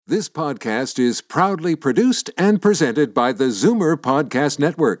This podcast is proudly produced and presented by the Zoomer Podcast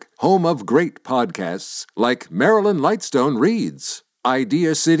Network, home of great podcasts like Marilyn Lightstone Reads,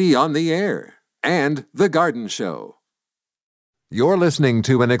 Idea City on the Air, and The Garden Show. You're listening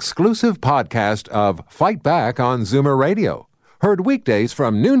to an exclusive podcast of Fight Back on Zoomer Radio, heard weekdays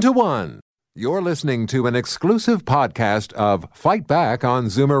from noon to 1. You're listening to an exclusive podcast of Fight Back on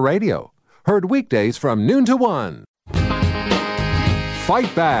Zoomer Radio, heard weekdays from noon to 1.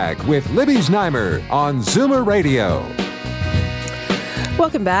 Fight Back with Libby Znaimer on Zoomer Radio.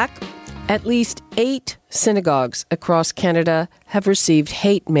 Welcome back. At least 8 synagogues across Canada have received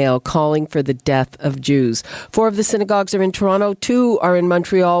hate mail calling for the death of Jews. 4 of the synagogues are in Toronto, 2 are in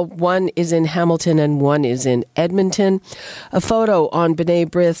Montreal, 1 is in Hamilton, and 1 is in Edmonton. A photo on B'nai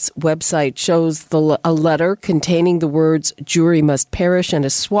B'rith's website shows a letter containing the words, "Jewry must perish," and a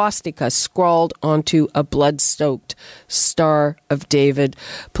swastika scrawled onto a blood-soaked Star of David.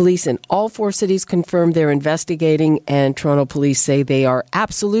 Police in all 4 cities confirmed they're investigating, and Toronto police say they are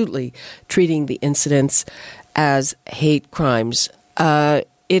absolutely treating the incidents as hate crimes.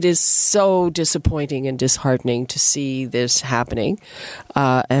 It is so disappointing and disheartening to see this happening.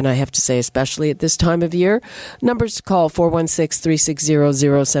 And I have to say, especially at this time of year. Numbers to call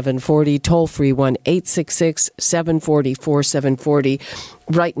 416-360-0740, toll free 1-866-740-4740.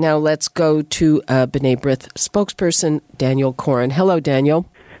 Right now, let's go to B'nai B'rith spokesperson Daniel Corin. Hello, Daniel.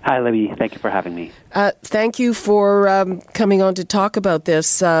 Hi, Libby. Thank you for having me. Thank you for coming on to talk about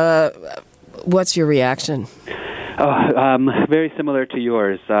this. What's your reaction? Very similar to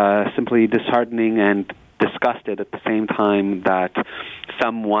yours. Simply disheartening and disgusted at the same time that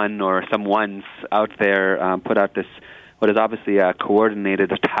someone or someone's out there put out this, what is obviously a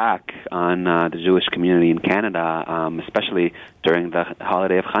coordinated attack on the Jewish community in Canada, especially during the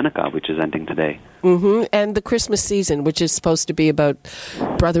holiday of Hanukkah, which is ending today. Mm-hmm. And the Christmas season, which is supposed to be about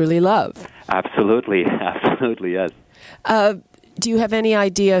brotherly love. Absolutely, yes. Do you have any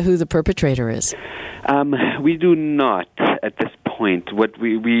idea who the perpetrator is? We do not at this point. What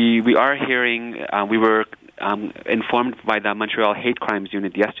we are hearing, we were informed by the Montreal Hate Crimes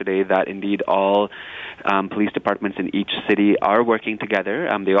Unit yesterday that indeed all police departments in each city are working together.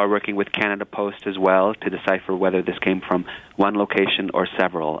 They are working with Canada Post as well to decipher whether this came from one location or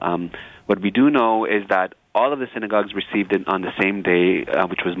several. What we do know is that all of the synagogues received it on the same day,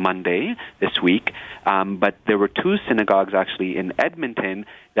 which was Monday this week. But there were 2 synagogues actually in Edmonton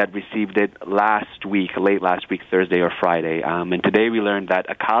that received it late last week, Thursday or Friday. And today we learned that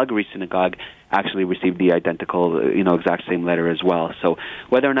a Calgary synagogue actually received the identical, exact same letter as well. So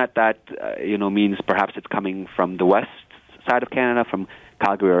whether or not that, means perhaps it's coming from the west side of Canada, from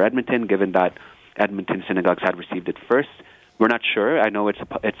Calgary or Edmonton, given that Edmonton synagogues had received it first, we're not sure. I know it's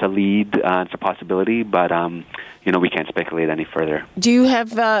a lead, it's a possibility, but we can't speculate any further. Do you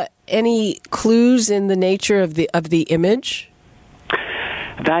have any clues in the nature of the image?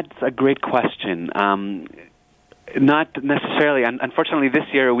 That's a great question. Not necessarily. Unfortunately, this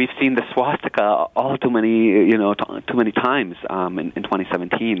year we've seen the swastika too many times in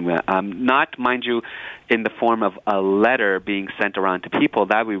 2017. Not, mind you, in the form of a letter being sent around to people.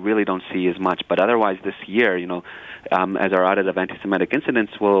 That we really don't see as much. But otherwise, this year, as our audit of anti-Semitic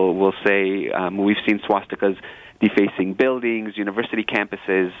incidents will say, we've seen swastikas defacing buildings, university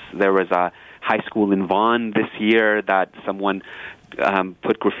campuses. There was a high school in Vaughan this year that someone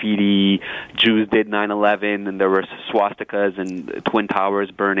put graffiti, Jews did 9/11, and there were swastikas and Twin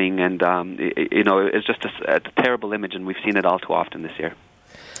Towers burning, and it's just a terrible image, and we've seen it all too often this year.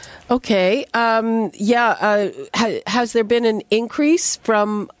 Okay. Has there been an increase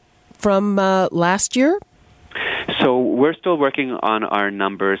from last year? So we're still working on our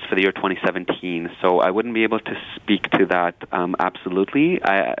numbers for the year 2017, so I wouldn't be able to speak to that absolutely.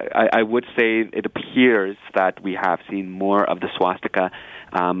 I would say it appears that we have seen more of the swastika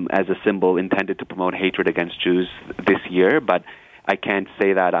as a symbol intended to promote hatred against Jews this year, but I can't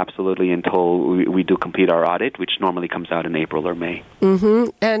say that absolutely until we do complete our audit, which normally comes out in April or May. Mm-hmm.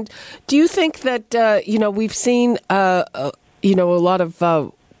 And do you think that, we've seen, a lot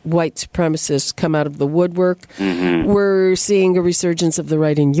of white supremacists come out of the woodwork. Mm-hmm. We're seeing a resurgence of the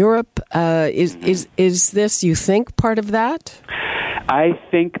right in Europe. Is this, you think, part of that? I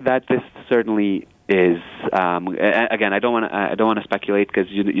think that this certainly is. Again, I don't want to speculate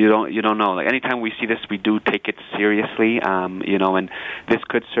because you don't know. Like anytime we see this, we do take it seriously. And this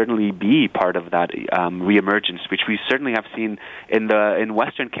could certainly be part of that reemergence, which we certainly have seen in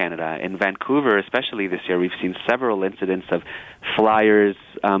Western Canada, in Vancouver, especially this year. We've seen several incidents of flyers,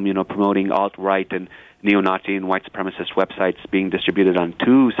 promoting alt-right and neo-Nazi and white supremacist websites being distributed on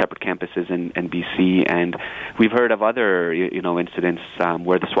 2 separate campuses in BC, and we've heard of other incidents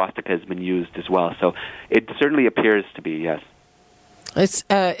where the swastika has been used as well. So it certainly appears to be, yes. It's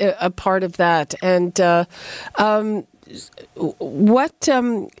a part of that. And what,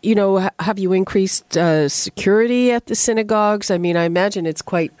 have you increased security at the synagogues? I mean, I imagine it's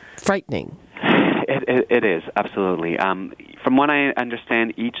quite frightening. It is, absolutely. From what I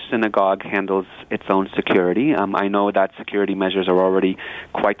understand, each synagogue handles its own security. I know that security measures are already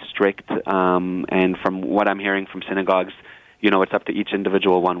quite strict, and from what I'm hearing from synagogues, it's up to each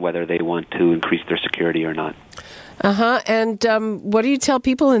individual one whether they want to increase their security or not. And what do you tell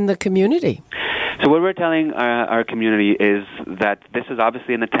people in the community? So what we're telling our community is that this is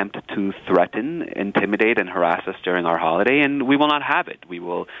obviously an attempt to threaten, intimidate, and harass us during our holiday, and we will not have it. We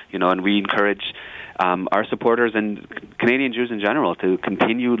will, and we encourage our supporters and Canadian Jews in general to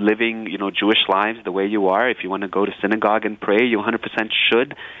continue living, Jewish lives the way you are. If you want to go to synagogue and pray, you 100%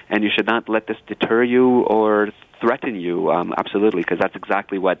 should, and you should not let this deter you or threaten you, absolutely, because that's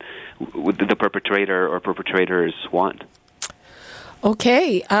exactly what the perpetrator or perpetrators want.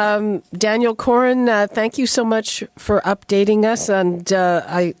 Okay. Daniel Corin, thank you so much for updating us, and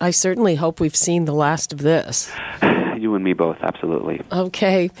I certainly hope we've seen the last of this. You and me both, absolutely.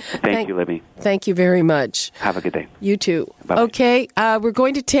 Okay. Thank you, Libby. Thank you very much. Have a good day. You too. Bye-bye. Okay, we're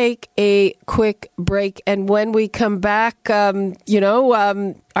going to take a quick break, and when we come back,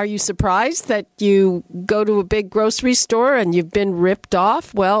 are you surprised that you go to a big grocery store and you've been ripped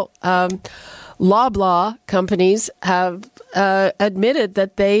off? Well, Loblaw companies have admitted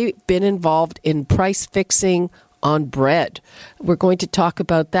that they've been involved in price fixing on bread. We're going to talk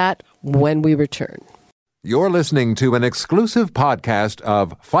about that when we return. You're listening to an exclusive podcast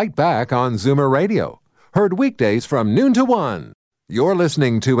of Fight Back on Zoomer Radio. Heard weekdays from noon to 1. You're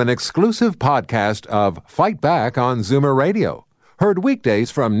listening to an exclusive podcast of Fight Back on Zoomer Radio. Heard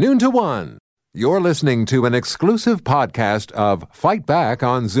weekdays from noon to 1. You're listening to an exclusive podcast of Fight Back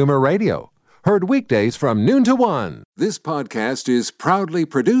on Zoomer Radio. Heard weekdays from noon to 1. This podcast is proudly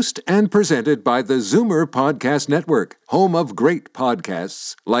produced and presented by the Zoomer Podcast Network, home of great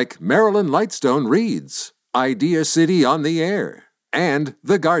podcasts like Marilyn Lightstone Reads, Idea City on the Air, and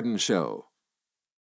The Garden Show.